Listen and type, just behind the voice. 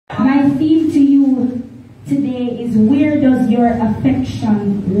My theme to you today is, where does your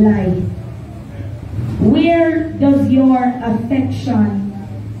affection lie? Where does your affection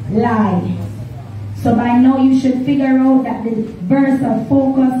lie? So by now you should figure out that the verse of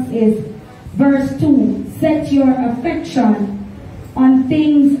focus is verse 2. Set your affection on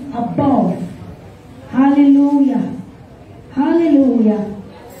things above. Hallelujah. Hallelujah.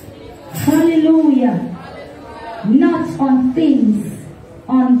 Hallelujah. Not on things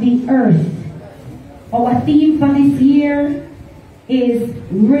on the earth. Our theme for this year is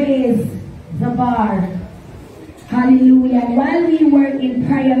raise the bar. Hallelujah. While we were in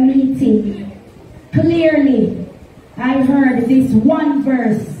prayer meeting, clearly I heard this one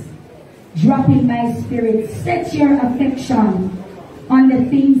verse drop in my spirit. Set your affection on the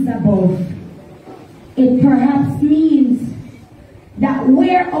things above. It perhaps means that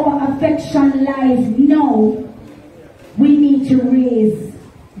where our affection lies now, we need to raise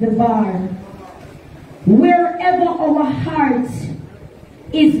the bar. Wherever our heart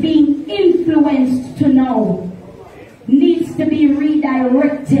is being influenced to now, needs to be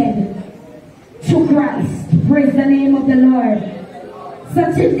redirected to Christ. Praise the name of the Lord.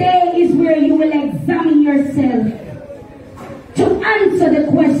 So today is where you will examine yourself to answer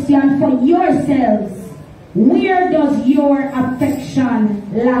the question for yourselves. Where does your affection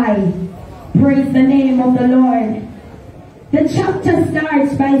lie? Praise the name of the Lord. The chapter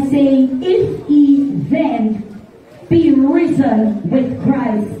starts by saying, if ye then be risen with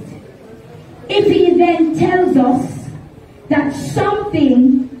Christ. If he then tells us that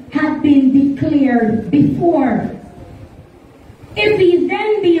something had been declared before. If he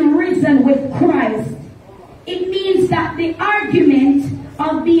then be risen with Christ, it means that the argument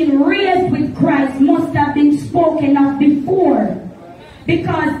of being raised with Christ must have been spoken of before,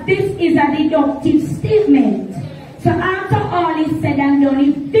 because this is a deductive statement. So after all is said and done,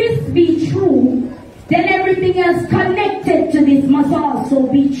 if this be true, then everything else connected to this must also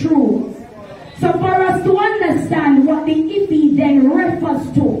be true. So for us to understand what the if he then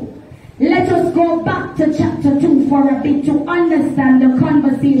refers to, let us go back to chapter 2 for a bit to understand the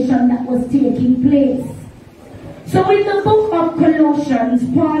conversation that was taking place. So in the book of Colossians,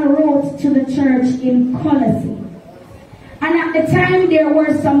 Paul wrote to the church in Colossae. And at the time there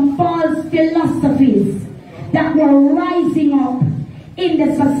were some false philosophies that were rising up in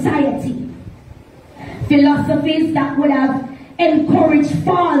the society. Philosophies that would have encouraged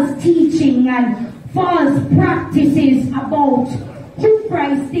false teaching and false practices about who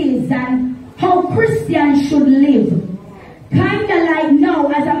Christ is and how Christians should live. Kind of like now,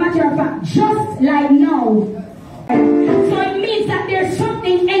 as a matter of fact, just like now. So it means that there's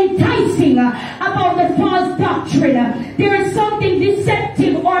something enticing about the false doctrine. There is something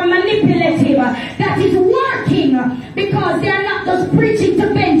deceptive or manipulative that is working, because they are not just preaching to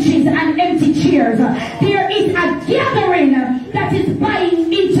benches and empty chairs. There is a gathering that is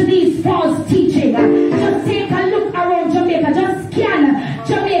buying into these false teaching. Just take a look around Jamaica. Just scan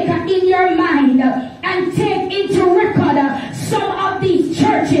Jamaica in your mind and take into record some of these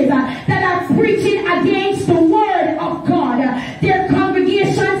churches that are preaching against the word of God. Their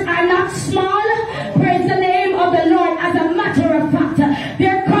congregations are not small. Praise the name of the Lord. As a matter of fact,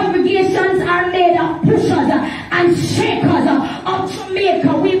 their congregations are made of pushers and shakers of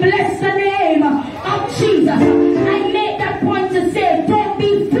Jamaica. We bless the name of Jesus. I make that point to say, don't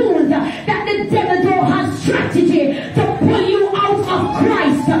be fooled that the devil don't have strategy to pull you out of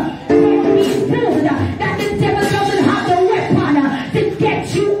Christ. Don't be fooled that the devil doesn't have the weapon to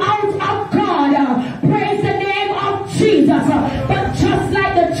get you out of God. Praise the name of Jesus. But just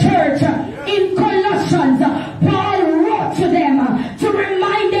like the church in Colossians, Paul wrote to them to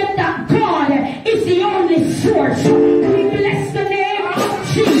remind them that God is the only source. We bless the name of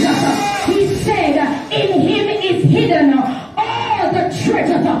Jesus. He said, in him is hidden all the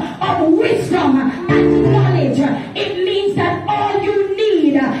treasures of wisdom and knowledge. It means that all you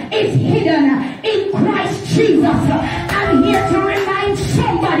need is hidden in Christ Jesus. I'm here to remind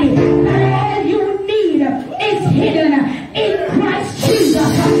somebody that all you need is hidden in Christ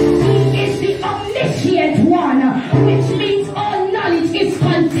Jesus. He is the omniscient one, which means all knowledge is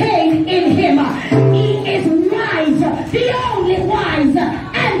contained in him. He is wise, the only wise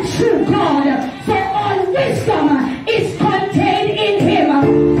and true God. So all wisdom is contained in him.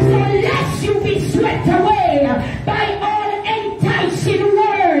 So lest you be swept away by all enticing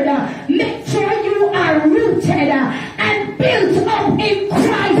word, make sure you are rooted and built up in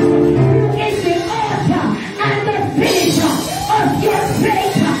Christ, who is the author and the finisher of your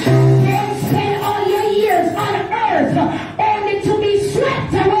faith. Don't spend all your years on earth only to be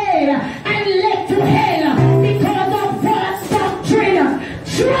swept away and led to hell because of false doctrine.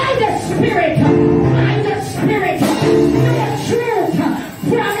 Try the Spirit, by the Spirit, know truth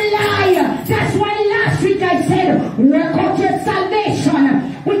from lie. That's why last week I said, work out your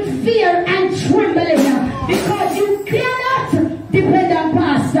salvation with fear and trembling, because you cannot depend on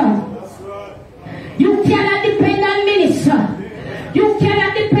pastor. You cannot depend on minister. You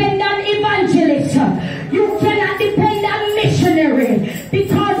cannot depend on evangelist. You cannot depend on missionary.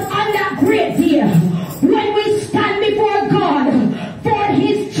 Because on that great day, when we stand before God for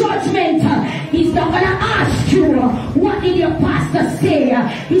his judgment, he's not going to ask you, what did your pastor say?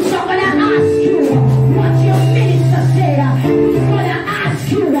 He's not going to ask you, what your minister said. He's going to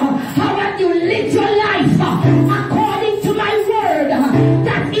ask you, how have you lived your life according to my word?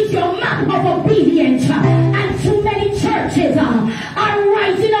 That is your map of obedience. And too many churches are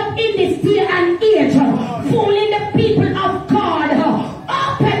rising up in this day and age, fooling the people of God.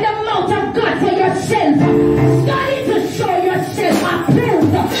 Open the mouth of God for yourself. Study to show yourself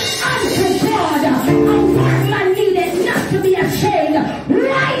approved unto God. A workman needed not to be ashamed,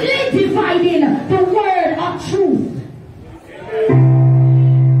 rightly dividing the word of truth.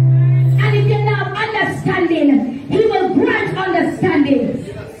 And if you're not understanding, he will grant understanding.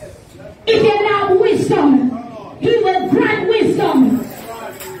 If you're not wisdom, he will grant wisdom.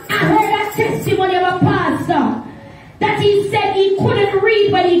 I heard a testimony of a pastor that he said he couldn't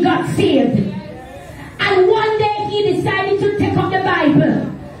read when he got saved. And one day he decided to take up the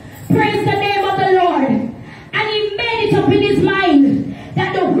Bible. Praise the name of the Lord. And he made it up in his mind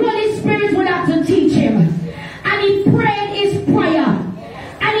that the Holy Spirit would have to teach him. And he prayed his prayer.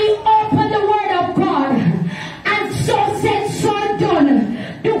 And he opened the Word of God. And so said, so done.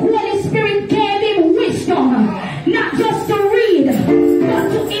 The Holy Spirit gave him wisdom, not just to read, but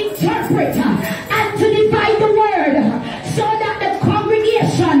to interpret and to divide the word, so that the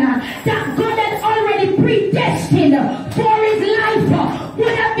congregation that God had already predestined for his life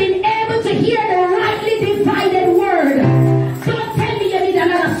would have been able to hear the rightly divided word. Don't tell me you need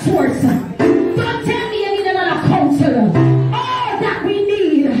another source. Don't tell me you need another counselor. All that we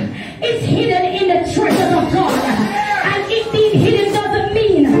need is hidden in the treasures of God. And it being hidden doesn't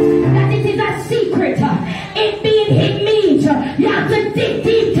mean that it is a secret. It being hidden means you have to dig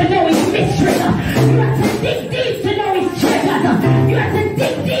deep to know his mystery. You have to dig deep to know his treasures. You have to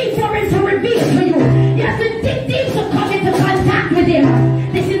dig deep for him to reveal to you. You have to dig deep to come into contact with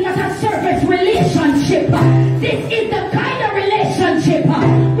him. This is not a surface relationship. This is the kind of relationship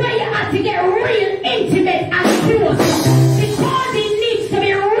where you have to get real intimate and close, because he needs to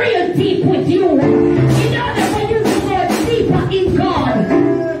be real deep with you in order for you to go deeper in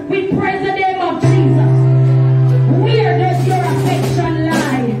God. We praise the name of Jesus. Where does your affection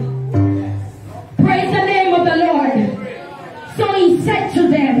lie? Praise the name of the Lord. So he said to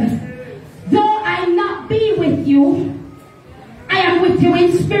them, though I not be with you, I am with you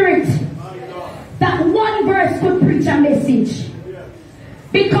in spirit. That one verse could preach a message.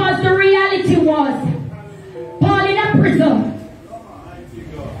 Because the reality was, Paul in a prison.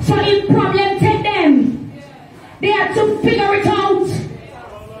 So if problem take them, they had to figure it out.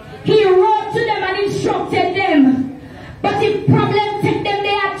 He wrote to them and instructed them. But if problem take them,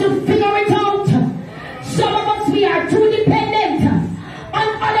 they had to figure it out. Some of us, we are too dependent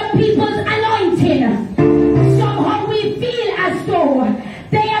on other people's anointing. Somehow we feel as though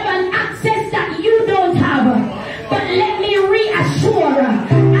they have an access that you don't have. But let me reassure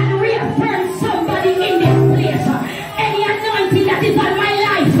and reaffirm somebody in this place. Any anointing that is on my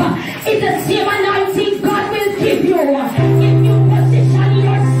life is the same anointing God will give you. If you position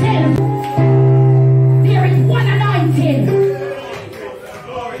yourself, there is one anointing.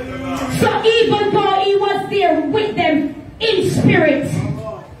 So even though he was there with them in spirit,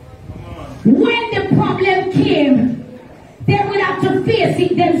 when the problem came, they would have to face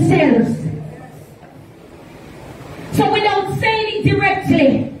it themselves. So without saying it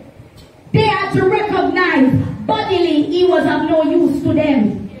directly, they had to recognize bodily he was of no use to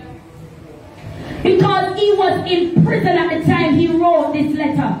them. Because he was in prison at the time he wrote this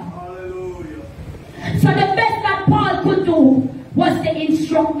letter. Hallelujah. So the best that Paul could do was to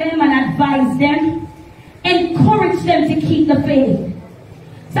instruct them and advise them, encourage them to keep the faith.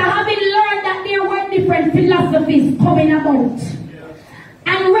 So having learned that there were different philosophies coming about,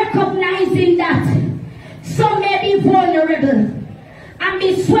 and recognizing that some may be vulnerable and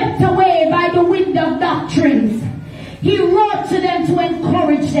be swept away by the wind of doctrines, he wrote to them to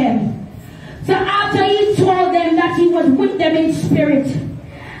encourage them. So after he told them that he was with them in spirit,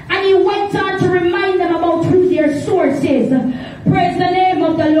 and he went on to remind them about who their source is, praise the name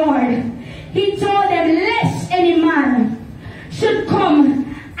of the Lord, he told them, lest any man should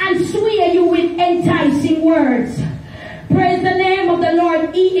come and sway you with enticing words. Praise the name of the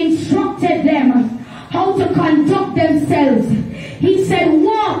Lord. He instructed them how to conduct themselves. He said,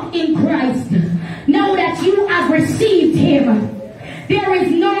 walk in Christ. Now that you have received him, there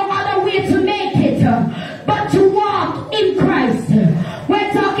is no other way to make it but to walk in Christ.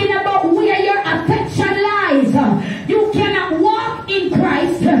 We're talking about where your affection lies. You cannot walk in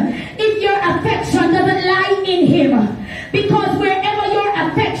Christ if your affection doesn't lie in him. Because wherever your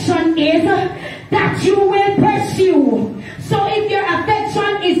affection is, that you will pursue. So if your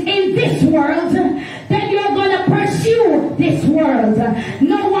affection is in this world, then you're going to pursue this world.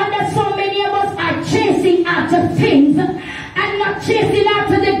 No wonder so many of us are chasing after things and not chasing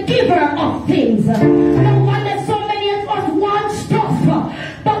after the giver of things. No wonder so many of us want stuff,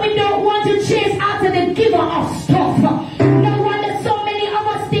 but we don't want to chase after the giver of stuff. No wonder so many of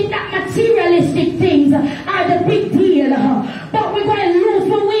us think that materialistic things are the big deal, but we're going to lose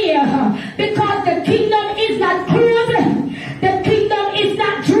the way, because the kingdom is not cruise, the kingdom is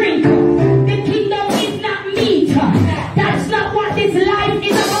not drink, the kingdom is not meat. That's not what this life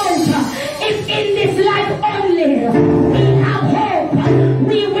is about. It's in this life only we have hope.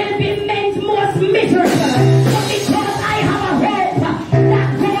 We will be made most miserable, but because I have a hope that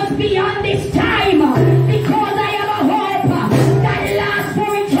goes beyond this time, because I have a hope that lasts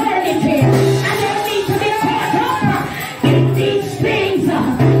for eternity, and I need to be caught up in these things,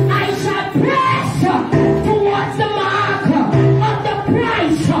 I shall press towards the mark of the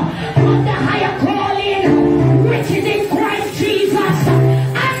price of the higher calling, which is in Christ Jesus.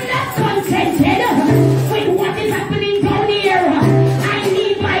 I'm not contented with what is happening down here. I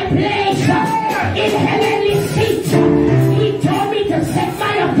need my place in heavenly seat. He told me to set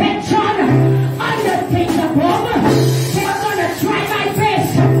my affection on the things above. So I'm going to try my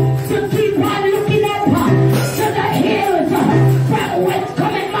best to keep on looking up to the hills from whence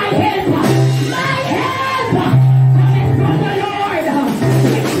cometh my help. My help cometh from the Lord,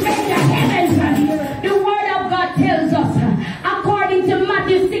 which made the heavens. The word of God tells us, according to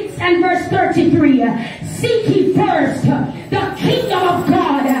Matthew 6 and verse 33, seek ye first the kingdom of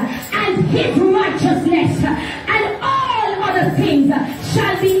God and his righteousness, and all other things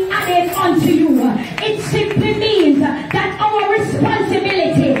shall be added unto you. It simply means that our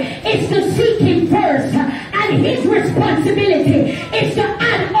responsibility is to seek him first, and his responsibility is to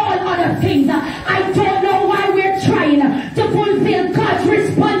add all other things. I don't know why we're trying to fulfill God's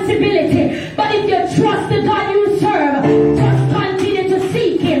responsibility, but if you trust the God you serve, just continue to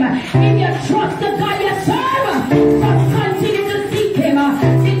seek him. If you trust the God you serve, just continue to seek him,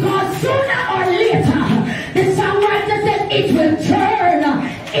 because sooner or later the songwriter said it will turn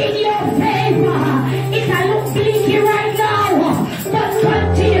in your favor. It can look bleaky right now, but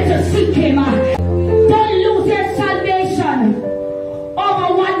continue to seek him. Don't lose your salvation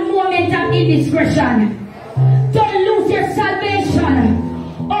over one moment of indiscretion. Don't lose your salvation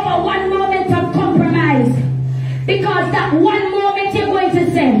over one moment of compromise, because that one moment you're going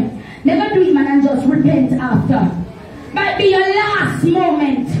to say, never do it, man, and just repent after, might be your last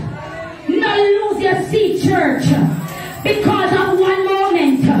moment. Not lose your seat, church, because of one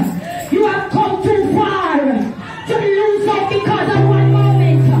moment. You have come too far to lose out because of one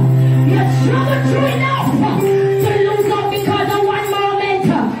moment. You struggle through enough to lose out because of one moment.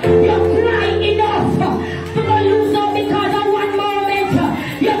 You cry enough to lose out because of one moment.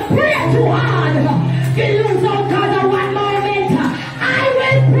 You pray too hard to lose out because of one moment. I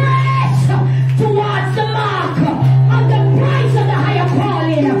will press towards the mark of the price of the higher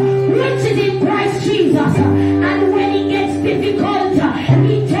calling, which is in Christ Jesus. And when it gets difficult,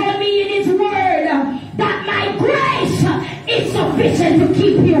 he told me in his word that my grace is sufficient to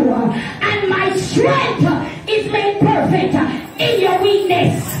keep you, and my strength is made perfect in your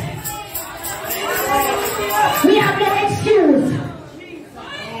weakness. We have no excuse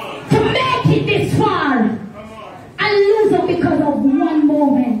to make it this far and lose it because of one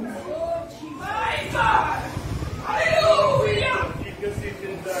moment.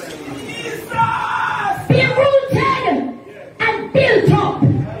 Be rooted and built up.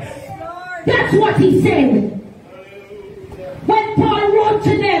 That's what he said. When Paul wrote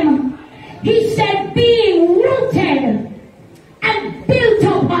to them, he said, being rooted and built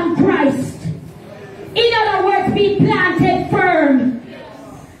up on Christ. In other words, be planted firm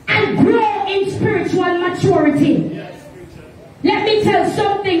and grow in spiritual maturity. Let me tell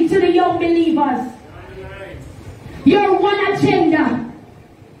something to the young believers. Your one agenda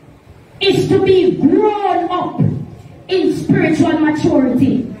is to be grown up in spiritual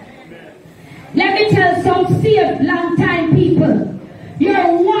maturity. Let me tell some saved long time people,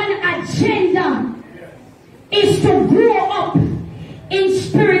 your one agenda is to grow up in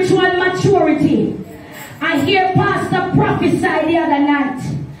spiritual maturity. I hear Pastor prophesy the other night.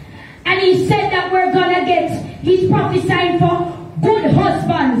 And he said that we're gonna get, he's prophesying for good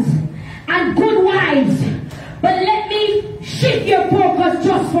husbands and good wives. But let me shift your focus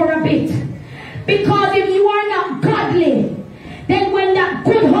just for a bit. Because if you are not godly, then when that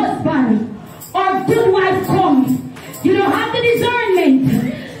good husband or good wife comes, you don't have the discernment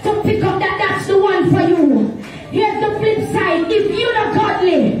to pick up that that's the one for you. Here's the flip side. If you're not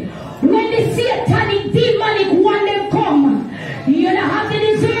godly, when the satanic, demonic one them come, you don't have the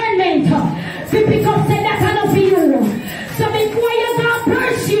discernment to pick up say that's enough for you. So before you go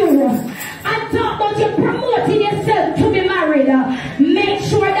pursue and talk about you promoting yourself to be married, make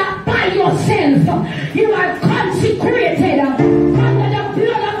sure that by yourself you are consecrated under the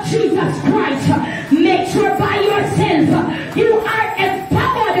blood of Jesus Christ. Make sure by yourself you are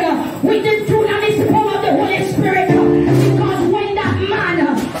empowered with the dunamis power of the Holy Spirit. Because when that man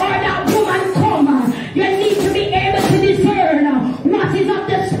or that woman come, you need to be able to discern what is of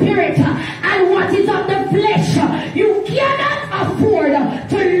the Spirit and what is of the flesh. You cannot afford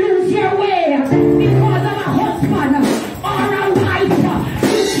to lose your way because of a husband or a wife.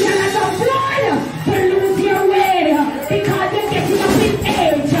 You cannot afford to lose your way because you're getting up in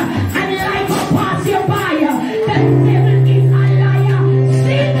age and life will pass you by. The devil is a liar.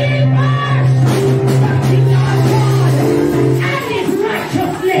 Seek ye first the kingdom of God and his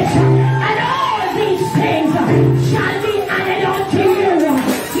righteousness, and all these things shall be added unto you.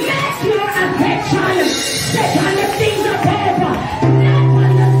 Make your affection set on the things above, not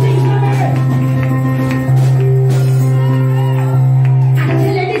on the things of earth. I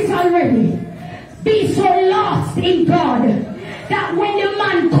tell you this already. Be so lost in God that when the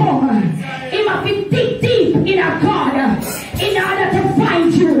man comes, he must be deep in a God in order to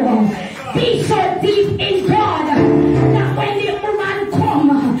find you. Be so deep in God that when the woman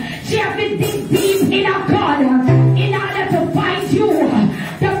comes, she has to be deep in a God in order to find you.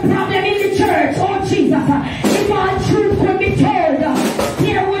 The problem in the church, oh Jesus, if all truth could be told,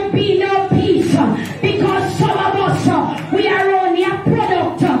 there would be no peace, because some of us, we are only a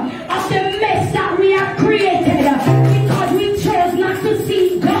product of the mess that we have created because we chose not to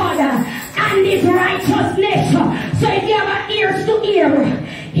see God and his righteousness. So if you have an ears to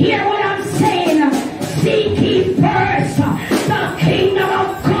hear what I'm saying. Seek ye first the kingdom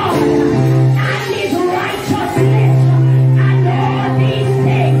of God and his righteousness, and all these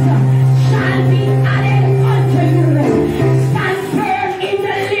things shall be added unto you. Stand firm in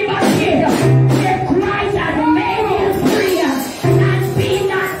the liberty where Christ has made you free, and be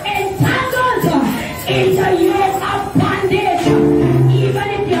not entangled in the yoke of bondage. Even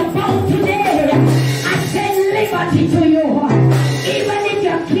if you're bound today, I send liberty to you. Even if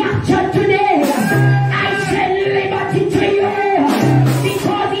you're captured today, I send liberty to you,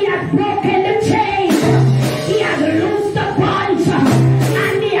 because he has broken the chains, he has loosed the bonds,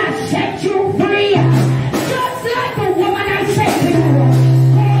 and he has set you free. Just like the woman I said to you,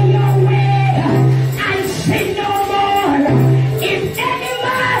 go your way and sin no more. If any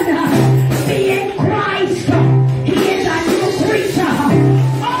man be in Christ, he is a new creature.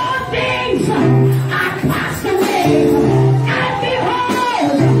 All things are passed away, and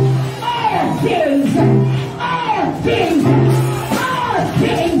behold, all things are made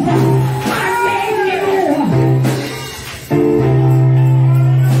new.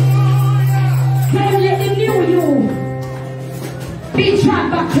 Don't let the new you be dragged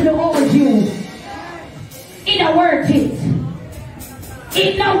back to the old you. It not worth it.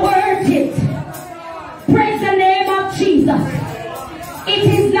 It not worth it. Praise the name of Jesus. It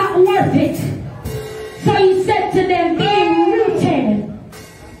is not worth it. So he said to them, being rooted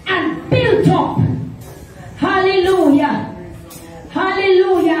and built up. Hallelujah.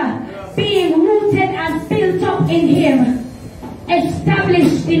 Hallelujah. Being rooted and built up in him,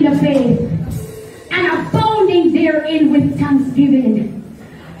 established in the faith, and abounding therein with thanksgiving.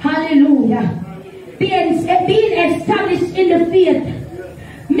 Hallelujah. Being established in the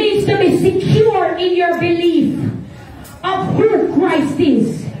faith means to be secure in your belief of who Christ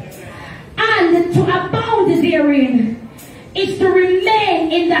is. And to abound therein is to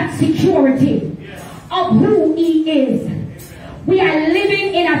remain in that security of who he is. We are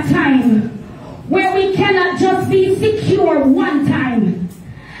living in a time where we cannot just be secure one time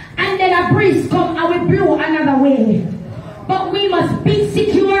and then a breeze come and we blow another way. But we must be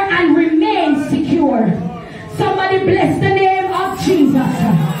secure and remain secure. Somebody bless the name of Jesus.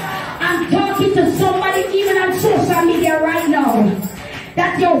 I'm talking to somebody even on social media right now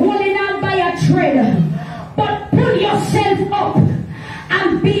that you're holding on by a thread. But pull yourself up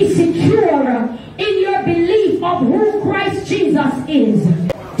and be secure in your belief of who Christ Jesus is.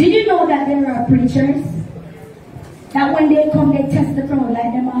 Did you know that there are preachers that when they come, they test the crowd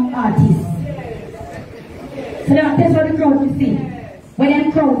like them artists. So they test what the crowd will see. When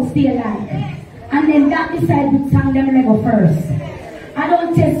them crowds stay like. And then that decide which song them Lego first. I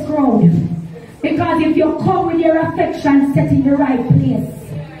don't test crowd. Because if you come with your affection set in the right place,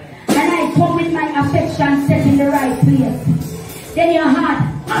 and I come with my affection set in the right place, then your heart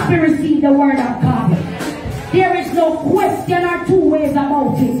happy receive the word of God. There is no question or two ways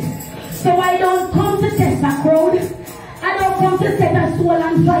about it. So I don't come to test a crowd. I don't come to set a soul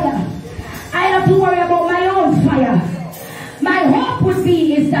on fire. I have to worry about my own fire. My hope would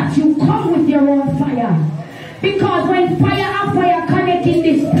be is that you come with your own fire. Because when fire and fire connect in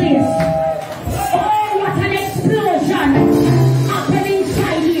this place, oh, what an explosion happening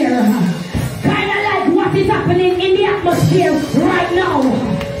inside here. Kind of like what is happening in the atmosphere right now.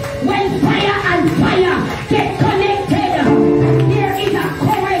 When fire and fire get connected, there is a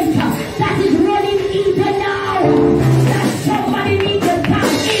current that is running even now that somebody needs to tap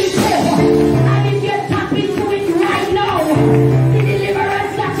into. And if you tap into it right now, the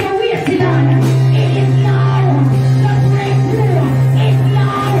deliverance that you're waiting on, it is now. The breakthrough is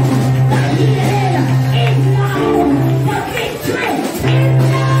now. The healing is now. The victory is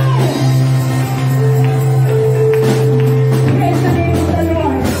now. Praise the name of the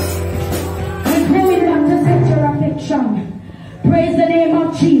Lord. We're growing back to center affection. Praise the name of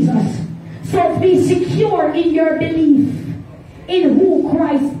Jesus. So be secure in your belief in who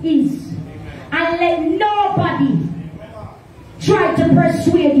Christ is. And let nobody try to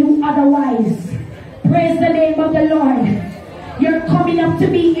persuade you otherwise. Praise the name of the Lord. You're coming up to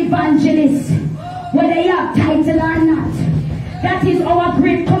be evangelists, whether you have title or not. That is our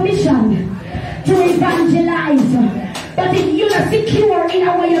great commission, to evangelize. But if you're not secure in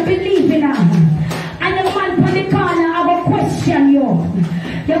what you believe in, and the man from the corner I will question you,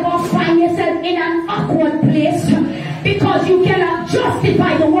 you're going to find yourself in an awkward place because you cannot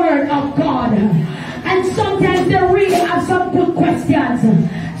justify the word of God. And sometimes they really have some good questions.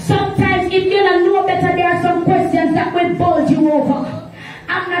 Sometimes if you don't know better, there are some questions that will bulge you over.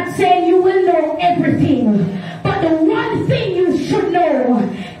 I'm not saying you will know everything, but the one thing you should know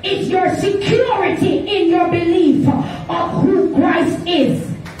is your security in your belief of who Christ is.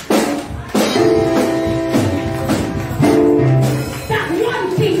 That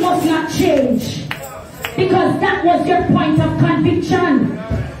one thing must not change, because that was your point of conviction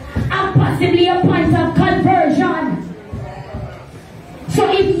and possibly a point of conversion. So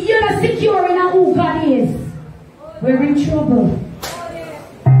if you're not secure in who God is, we're in trouble.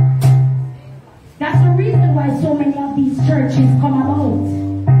 That's the reason why so many of these churches come about.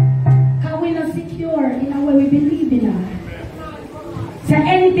 Because we're not secure in what we believe in. So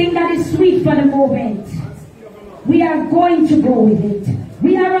anything that is sweet for the moment, we are going to go with it.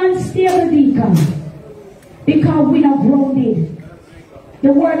 We are unstable, deacon, because we are grounded.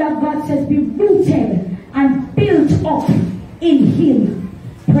 The word of God says be rooted and built up in Him.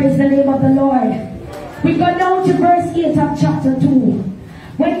 Praise the name of the Lord. We go down to verse 8 of chapter 2.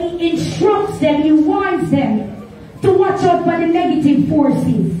 When He instructs them, He warns them to watch out for the negative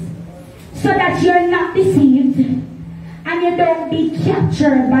forces, so that you're not deceived and you don't be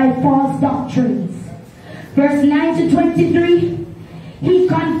captured by false doctrines. Verse 9 to 23, He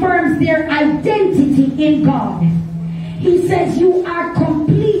confirms their identity in God. He says you are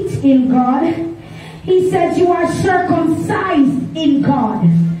complete in God. He says you are circumcised in God.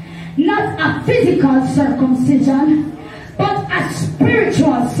 Not a physical circumcision, but a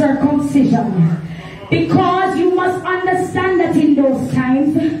spiritual circumcision. Because you must understand that in those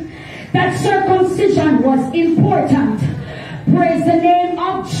times, that circumcision was important. Praise the name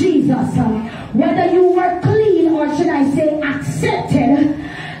of Jesus. Whether you were clean, or should I say accepted,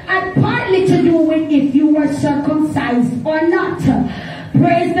 had partly to do with if you were circumcised or not.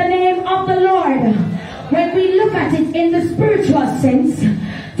 Praise the name of the Lord. When we look at it in the spiritual sense,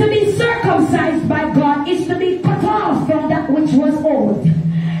 to be circumcised by God is to be cut off from that which was old.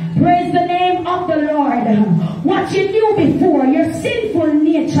 Praise the name of the Lord. What you knew before, your sinful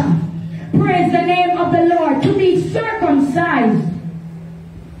nature. Praise the name of the Lord. To be circumcised,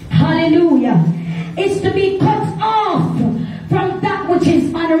 hallelujah, is to be cut off from that which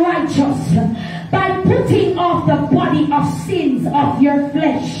is unrighteous by putting off the body of sins of your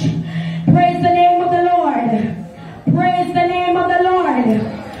flesh. Praise the name of the Lord. Praise the name of the Lord.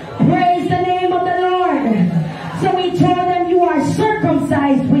 Praise the name of the Lord. So He told them you are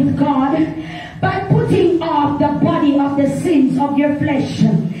circumcised with God by putting off the body of the sins of your flesh.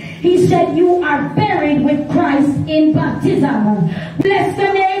 He said you are buried with Christ in baptism. Bless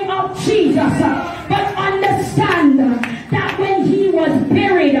the name of Jesus. But understand that when He was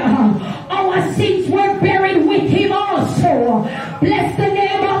buried, our sins were buried with Him also. so. Bless the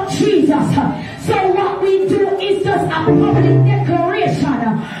name of Jesus. So what we do is just a public declaration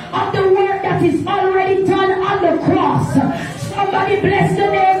of the work that is already done on the cross. Somebody bless the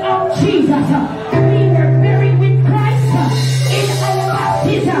name of Jesus. We were buried with Christ in our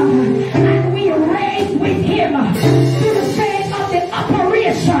baptism, and we raised with him to the faith of the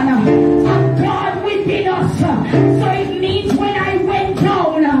operation of God within us. So it means when I went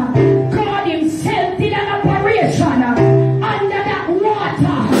down, God himself did an operation under that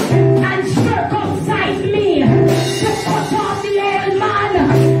water and circumcised me to cut off the old man,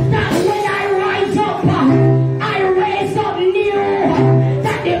 that when I rise up, I raise up new,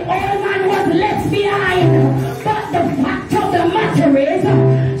 that the old man was left behind. But the fact of the matter is,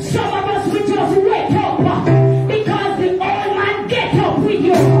 some of us will just wake up because the old man get up with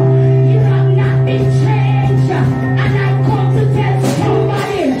you. You have not been changed. And I come to tell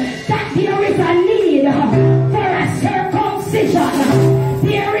somebody that there is a need for a circumcision.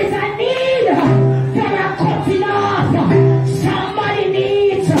 There is a need for a cutting off. Somebody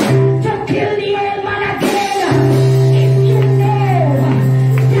needs to kill the old man again. If you know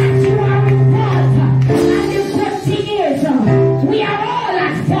that you are in fault, and the good thing is, we are all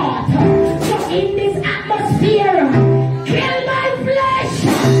at fault. So in this atmosphere, kill my flesh,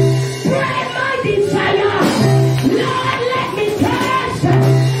 break my desire. Lord, let me thirst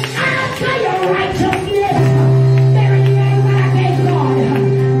after your righteousness. Bury the old man again, God.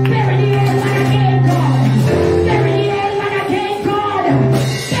 Bury the old man again, God. Bury the old man again, God.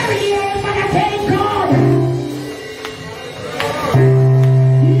 Bury the old man again, God.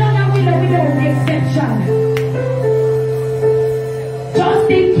 None of them without exception. Just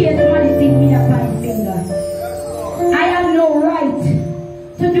in case somebody think me up my finger, I have no right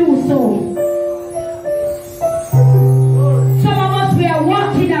to do so. Some of us, we are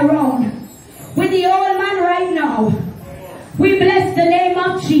walking around with the old man right now. We bless the name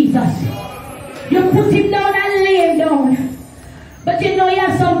of Jesus. You put him down and lay him down. But you know you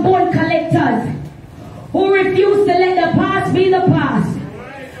have some bone collectors who refuse to let the past be the past.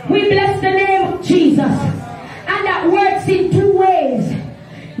 We bless the name of Jesus. And that works in two ways.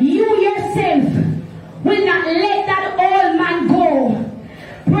 You yourself will not let that old man go.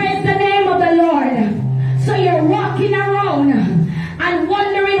 Praise the name of the Lord. So you're walking around and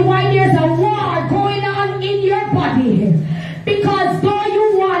wondering why there's a war going on in your body. Because though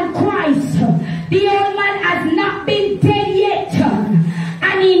you want Christ, the old man has not been dead yet.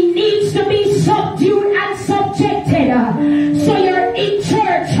 And he needs to be subdued and subjected. So you're in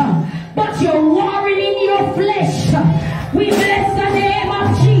church, but you're warring in your flesh. We bless the name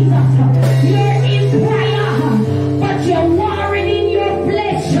of Jesus. You're in prayer, but you're warring in your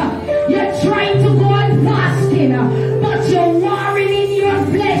flesh. You're trying to go on fasting, but you're warring in your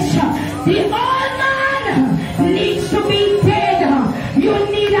flesh. The old man needs to be dead. You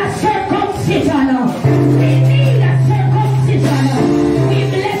need a circumcision. We need a circumcision. We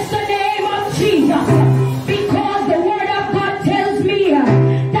bless the name of Jesus, because the word of God tells me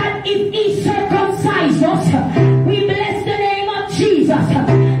that if he circumcised us, we bless the name of Jesus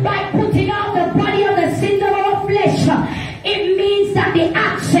by putting out the body of the sins of our flesh. It means that the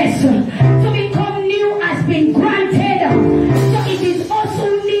access to become new has been granted. So it is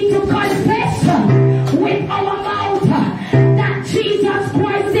also need to confess with our mouth that Jesus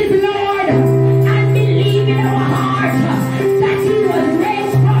Christ is Lord, and believe in our heart that he was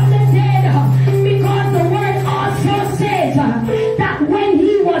raised from the dead, because the word also says that when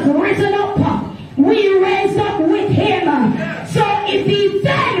he was risen up, we raised up with him. So if he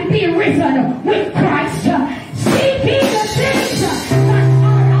then be risen with Christ, seek ye the things that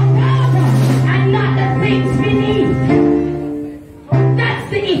are above and not the things beneath. That's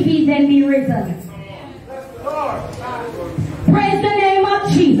the if he then be risen. Praise the name of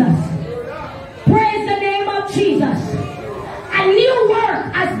Jesus. Praise the name of Jesus. A new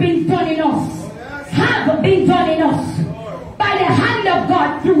work has been done in us. Have been done in us by the hand of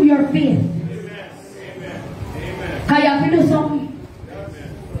God through your faith. Can you have to do something?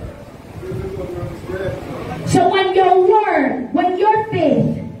 So when your word, when your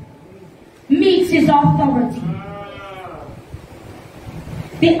faith meets his authority,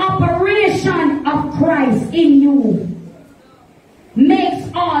 the operation of Christ in you makes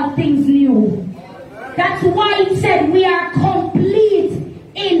all things new. That's why it said we are complete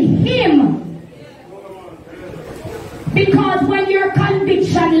in him. Because when your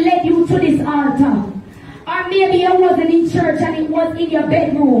conviction led you to this altar, or maybe you wasn't in church and it was in your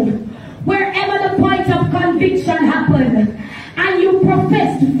bedroom, wherever the point of conviction happened, and you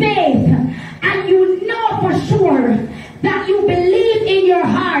professed faith, and you know for sure that you believe in your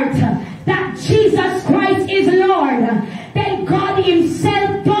heart that Jesus Christ is Lord, God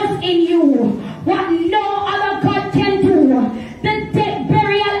himself does in you what no other God can do. The death,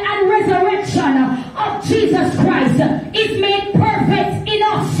 burial, and resurrection of Jesus Christ is made perfect in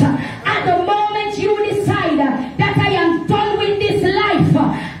us. At the moment you decide that I am done with this life,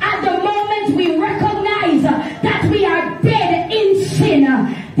 at the moment we recognize that we are dead in sin,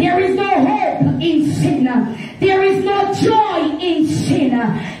 there is no hope in sin. There is no joy in sin.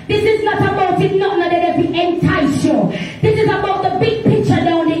 This is not about it, not that it entice you. This is about the big picture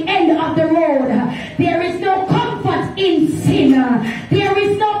down the end of the road. There is no comfort in sin. There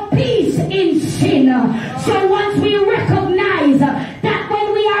is no peace in sin. So once we recognize that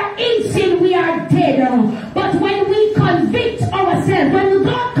when we are in sin, we are dead. But when we convict ourselves, when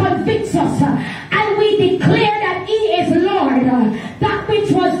God convicts us, and we declare that he is Lord, that which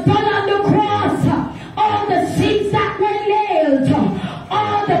was done on the cross, all the sins that were nailed,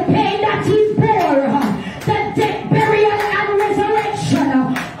 all the pain that he bore, the death, burial, and resurrection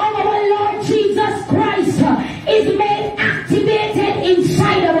of our Lord Jesus Christ is made activated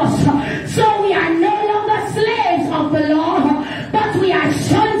inside of us. So we are no longer slaves of the law, but we are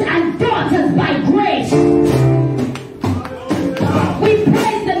sons and daughters by grace. We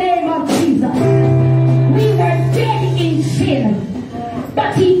praise the name of Jesus. We were dead in sin,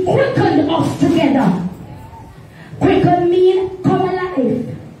 but he quickened us together. Quicken mean come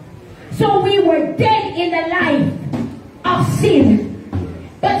alive. So we were dead in the life of sin,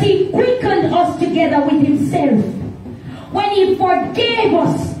 but he quickened us together with himself when he forgave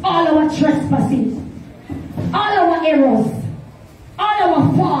us all our trespasses, all our errors, all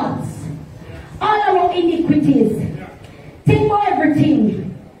our faults, all our iniquities. Think about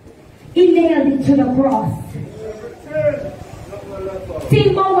everything. He nailed it to the cross.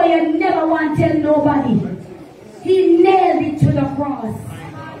 Think about what you never want to tell nobody. He nailed it to the cross.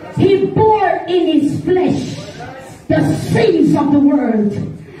 He bore in his flesh the sins of the world.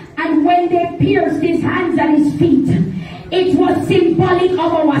 And when they pierced his hands and his feet, it was symbolic of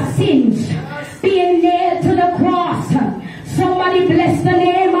our sins being nailed to the cross. Somebody bless the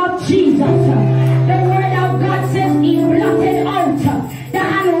name of Jesus. The word of God says he blotted out the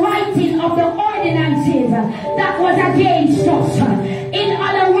handwriting of the ordinances that was against us. In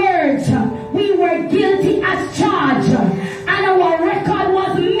other words, we were guilty as charged, and our record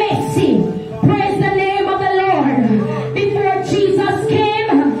was messy. Praise the name of the Lord. Before Jesus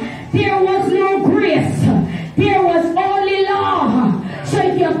came, there was no grace. There was only law. So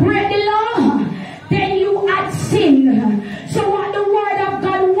if you break the law, then you had sin. So what the word of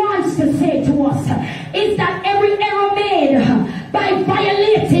God wants to say to us is that every error made by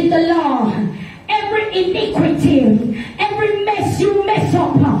violating the law, every iniquity, every mess you mess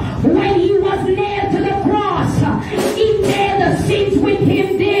up, when he was nailed to the cross, he nailed the sins with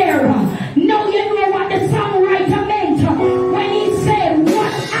him there. Now you know what the songwriter meant when he said,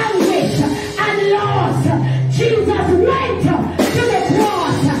 what anguish and loss. Jesus went to the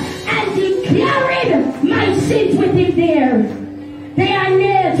cross and he carried my sins with him there. They are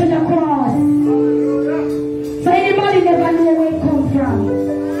nailed to the cross. So anybody never know where it comes from.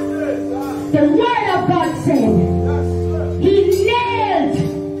 The word of God said he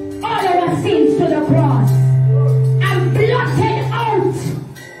nailed all our sins to the cross and blotted out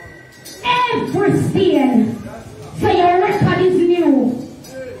every sin. So your record is new.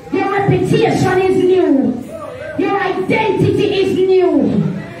 Your reputation is new. Your identity is new.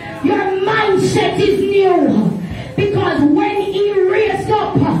 Your mindset is new. Because when he raised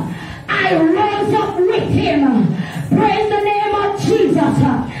up, I rose up with him. Praise the name of Jesus.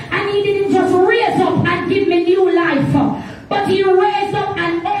 And he didn't just raise up and give me new life, but he raised up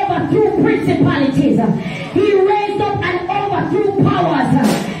and overthrew principalities. He raised up and overthrew powers.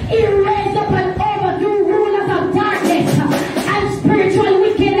 He raised up and overthrew rulers of darkness and spiritual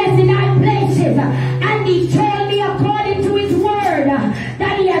wickedness in high places. And he told me according to his word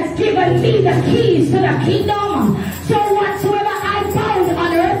that he has given me the keys to the kingdom. So whatsoever I bound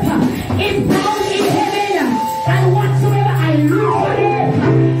on earth is bound in heaven, and whatsoever I loose on earth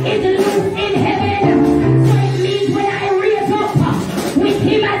is loose in heaven. So it means when I raise up with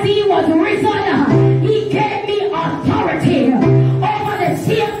him as he was risen, he gave me authority over the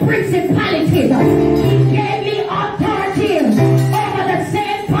same principalities. He gave me authority over the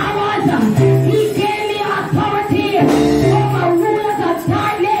same powers. He gave me authority over rulers of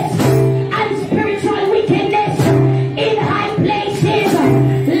darkness and spiritual wickedness in high places.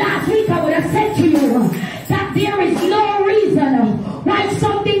 Last week I would have said to you that there is no reason why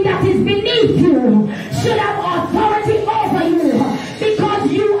something that is beneath you should have authority over you,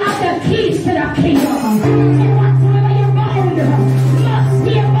 because you are the keys to the kingdom. And whatsoever you bound must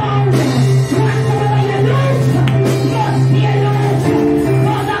be bound. Whatsoever you loose must be loose.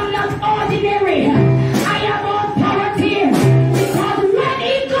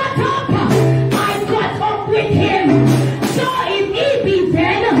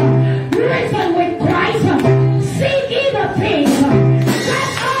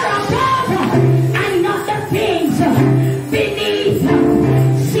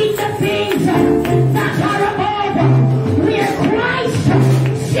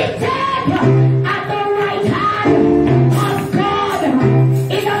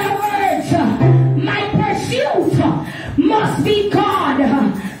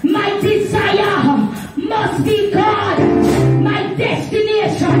 must be God. My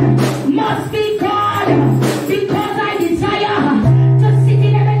destination must be God. Because I desire to sit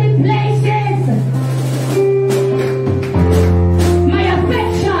in heavenly places. My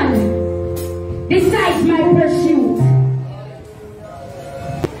affection decides my pursuit.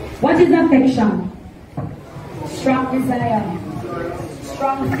 What is affection? Strong desire,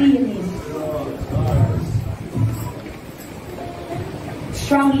 strong feeling,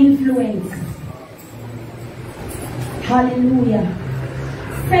 strong influence. Hallelujah.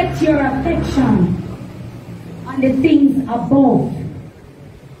 Set your affection on the things above.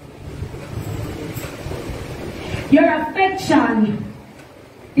 Your affection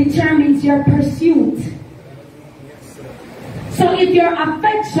determines your pursuit. So if your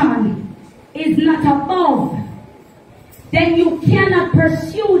affection is not above, then you cannot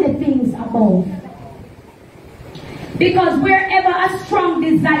pursue the things above. Because wherever a strong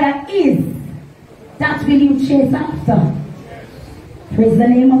desire is, that will you chase after. Praise the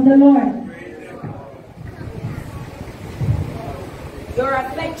name of the Lord. Your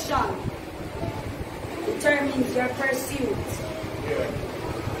affection determines your pursuit.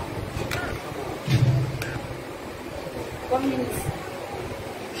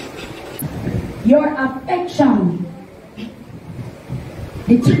 Your affection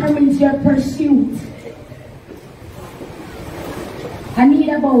determines your pursuit. I need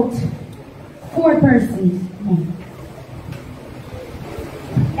about 4 persons.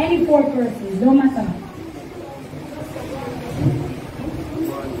 Any 4 persons, don't matter.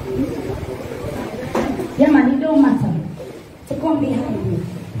 Yeah man, it don't matter. To come behind me.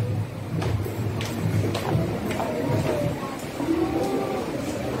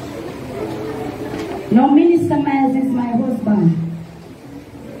 Now Minister Miles is my husband.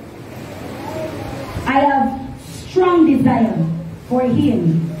 I have strong desire for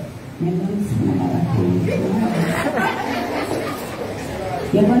him.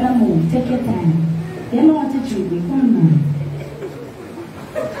 You're gonna move, take your time. You don't want to treat me, come on.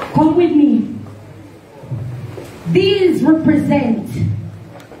 Come with me. These represent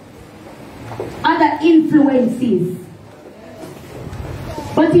other influences.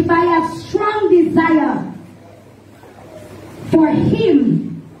 But if I have strong desire for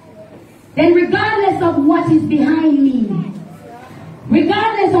him, then regardless of what is behind me,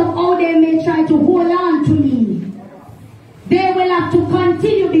 regardless of how they may try to hold on to me, they will have to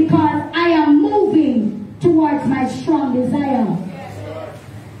continue because I am moving towards my strong desire.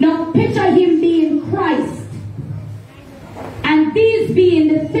 Now picture him being Christ, and these being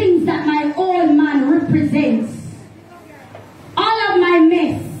the things that my old man represents. All of my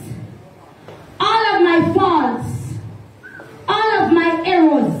mess, all of my faults, all of my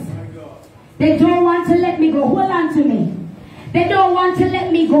errors, they don't want to let me go. Hold on to me. They don't want to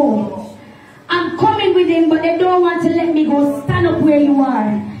let me go. I'm coming with him, but they don't want to let me go. Stand up where you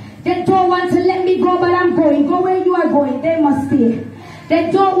are. They don't want to let me go, but I'm going. Go where you are going. They must stay. They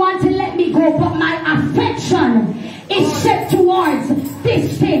don't want to let me go, but my affection is set towards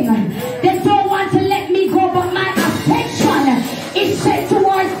this thing. They don't want to let me go, but my affection is set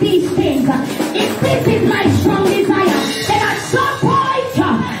towards these things. If this is my strong desire, then at some point,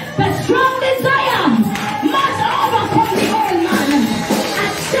 the strong desire must overcome the old man.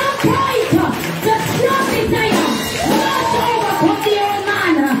 At some point, the strong desire must overcome the old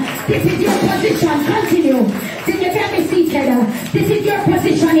man. This is your position. Continue. Did you get me seated? This is your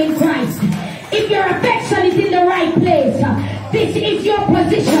position in Christ. If your affection is in the right place, this is your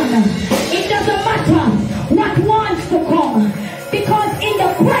position. It doesn't matter what wants to come. Because in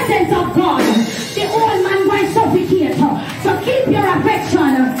the presence of God, the old man will suffocate. So keep your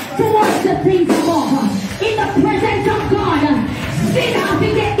affection towards the things above. In the presence of God, sin has to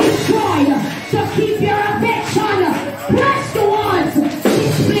get destroyed. So keep your affection pressed towards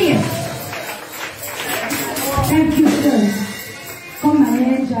this place. Thank you, sir. Come and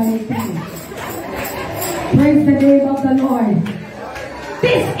enjoy it. Praise the name of the Lord.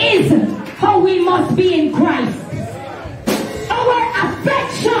 This is how we must be in Christ. Our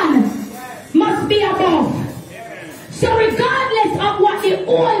affection must be above. So regardless of what the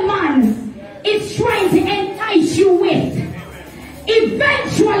old man is trying to entice you with,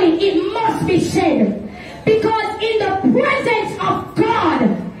 eventually it must be shed. Because in the presence of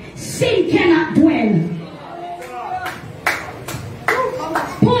God, sin cannot dwell.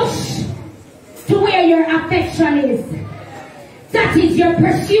 Push to where your affection is. That is your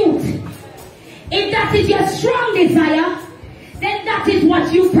pursuit. If that is your strong desire, then that is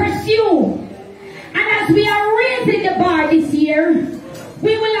what you pursue. And as we are raising the bar this year,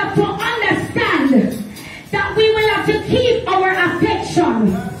 we will have to understand that we will have to keep our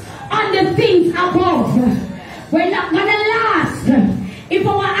affection on the things above. We're not gonna last if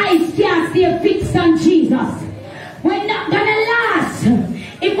our eyes can't stay fixed on Jesus. We're not gonna last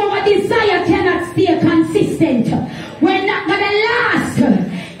if our desire cannot stay consistent. We're not gonna last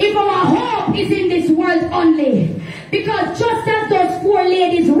if our hope is in this world only. Because just as those four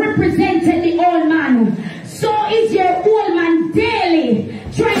ladies represented the old man, so is your old man daily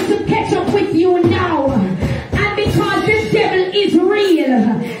trying to catch up with you now. And because the devil is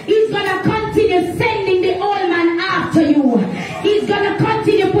real, he's gonna continue sending the old man after you. He's gonna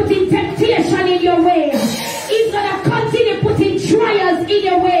continue putting temptation in your way. He's gonna continue putting trials in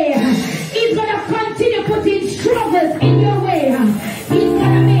your way. He's gonna continue putting struggles in your way. He's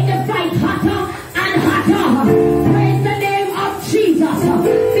gonna make the fight hotter and hotter. Praise the name of Jesus.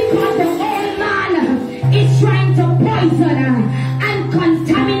 Because the old man is trying to poison and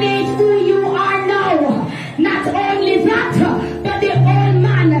contaminate who you are now. Not only that, but the old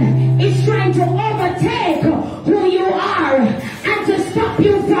man is trying to overtake who you are and to stop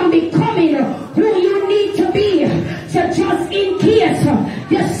you from becoming who you need to be. So just in case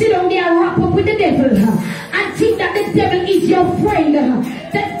you sit down there and wrap up with the devil and think that the devil is your friend,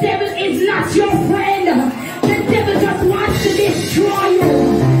 the devil is not your friend. The devil just wants to destroy you.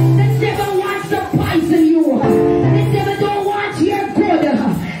 The devil wants to poison you. The devil don't want your good.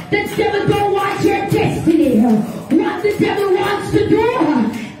 The devil don't want your destiny. What the devil wants to do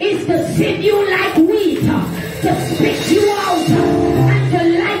is to sieve you like wheat, to spit you out and to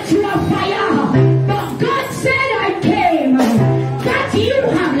light you on fire. But God said I came that you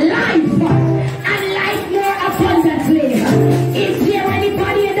have life and life more abundantly. Is there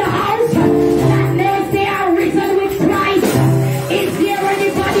anybody in the house that knows they are risen with Christ? Is there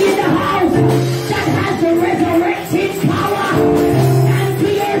anybody in the house that has the resurrected power? Stand to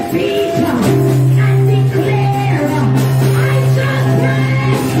your feet and declare, I shall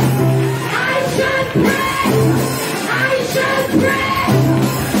praise, I shall praise, I shall praise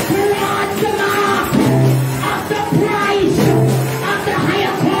towards the mark of the prize of the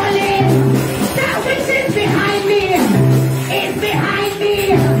higher calling. That which is behind me is behind me.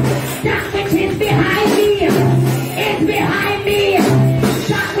 That which is behind me is behind me.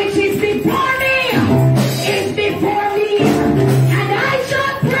 That which is before me is before me. And I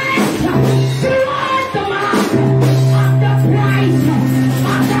shall press towards the mark of the prize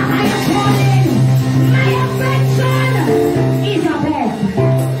of the higher calling. My affection is above.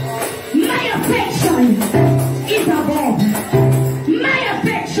 My affection is above. My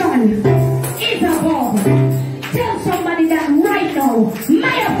affection is above. Tell somebody that right now.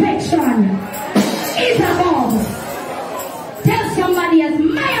 My affection is above. Tell somebody else,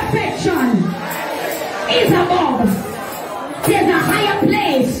 my affection is above. There's a higher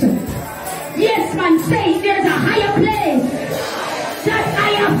place. Yes, man, say it. There's a higher place that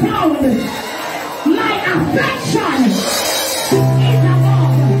I have found. My affection is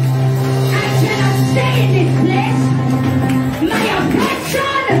above. I cannot stay in this place. My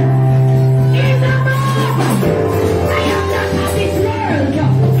affection is above. I am not of this world.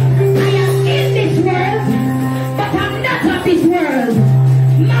 I am in this world, but I'm not of this world.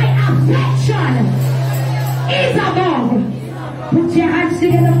 My affection is above. Put your hands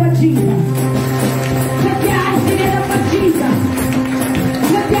together for Jesus. Put your hands together for Jesus.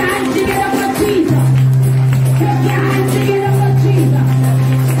 Put your hands together for Jesus. Put your hands together for Jesus.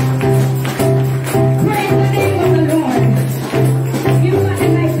 Praise the name of the Lord. You got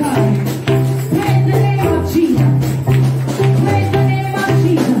it, my God. Praise the name of Jesus. Praise the name of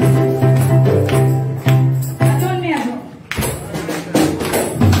Jesus. Don't me ago.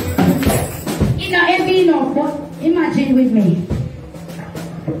 It's not heavy enough, but imagine with me.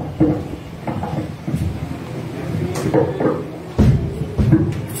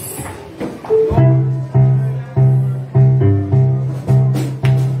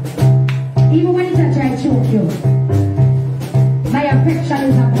 Even when it's a try to choke you, my affection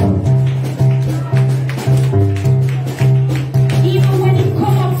is above. Even when it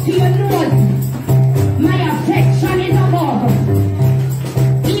come up to your nose, my affection is above.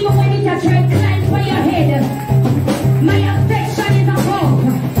 Even when it a try climb for your head, my affection is above.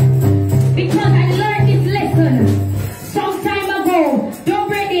 Because I learned this lesson some time ago. Don't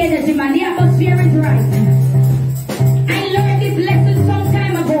break the energy, man. The atmosphere is right. I learned this lesson some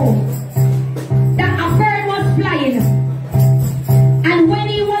time ago. That a bird was flying, and when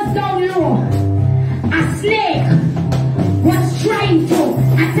he was down low, a snake was trying to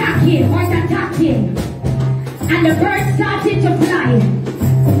attack him or attack him, and the bird started to fly,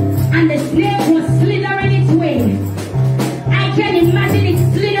 and the snake was slithering its way. I can imagine it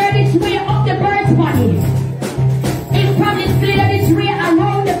slithered its way up the bird's body. It probably slithered its way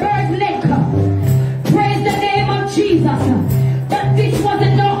around the bird's neck. Praise the name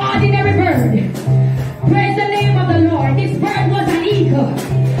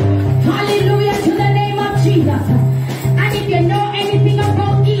Jesus. And if you know anything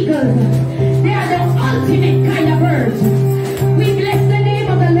about eagles, they are the ultimate kind of birds. We bless the name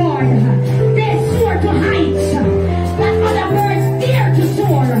of the Lord. They soar to heights that other birds dare to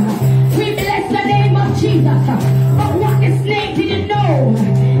soar. We bless the name of Jesus. But what the snake didn't know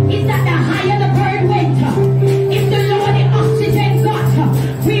is that the higher the bird went, if the lower the oxygen got.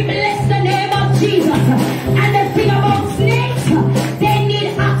 We bless the name of Jesus. And the thing about snakes, they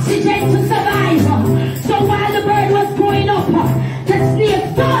need oxygen to survive. So while the bird was going up, the snake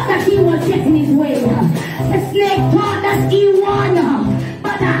thought that he was getting his way. The snake thought that he won.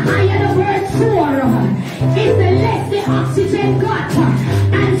 But the higher the bird soar, is the less the oxygen got.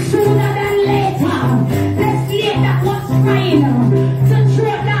 And sooner than later, the snake that was trying to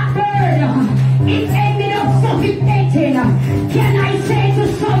throw that bird, it ended up suffocating. Can I say to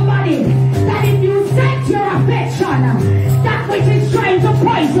somebody that if you set your affection, that which is trying to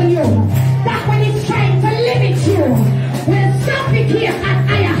poison you, that which is trying to limit you, will suffocate at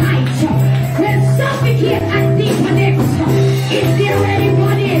higher heights, will suffocate at deeper depths. Is there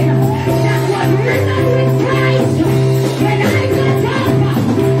anybody that was risen with Christ? When I got up,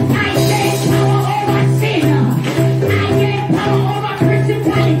 I gained power over sin, I gained power over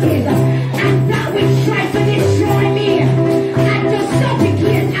principalities, and that which tried to destroy me, and to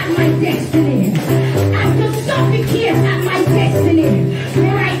suffocate at my destiny, and to suffocate at my destiny.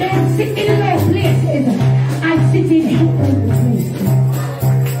 Right there, sit in low places, I sit in heavenly places.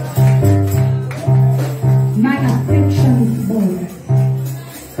 My affection is bold.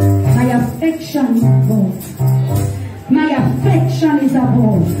 My affection is bold. My affection is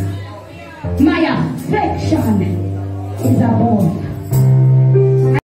above. My affection is above.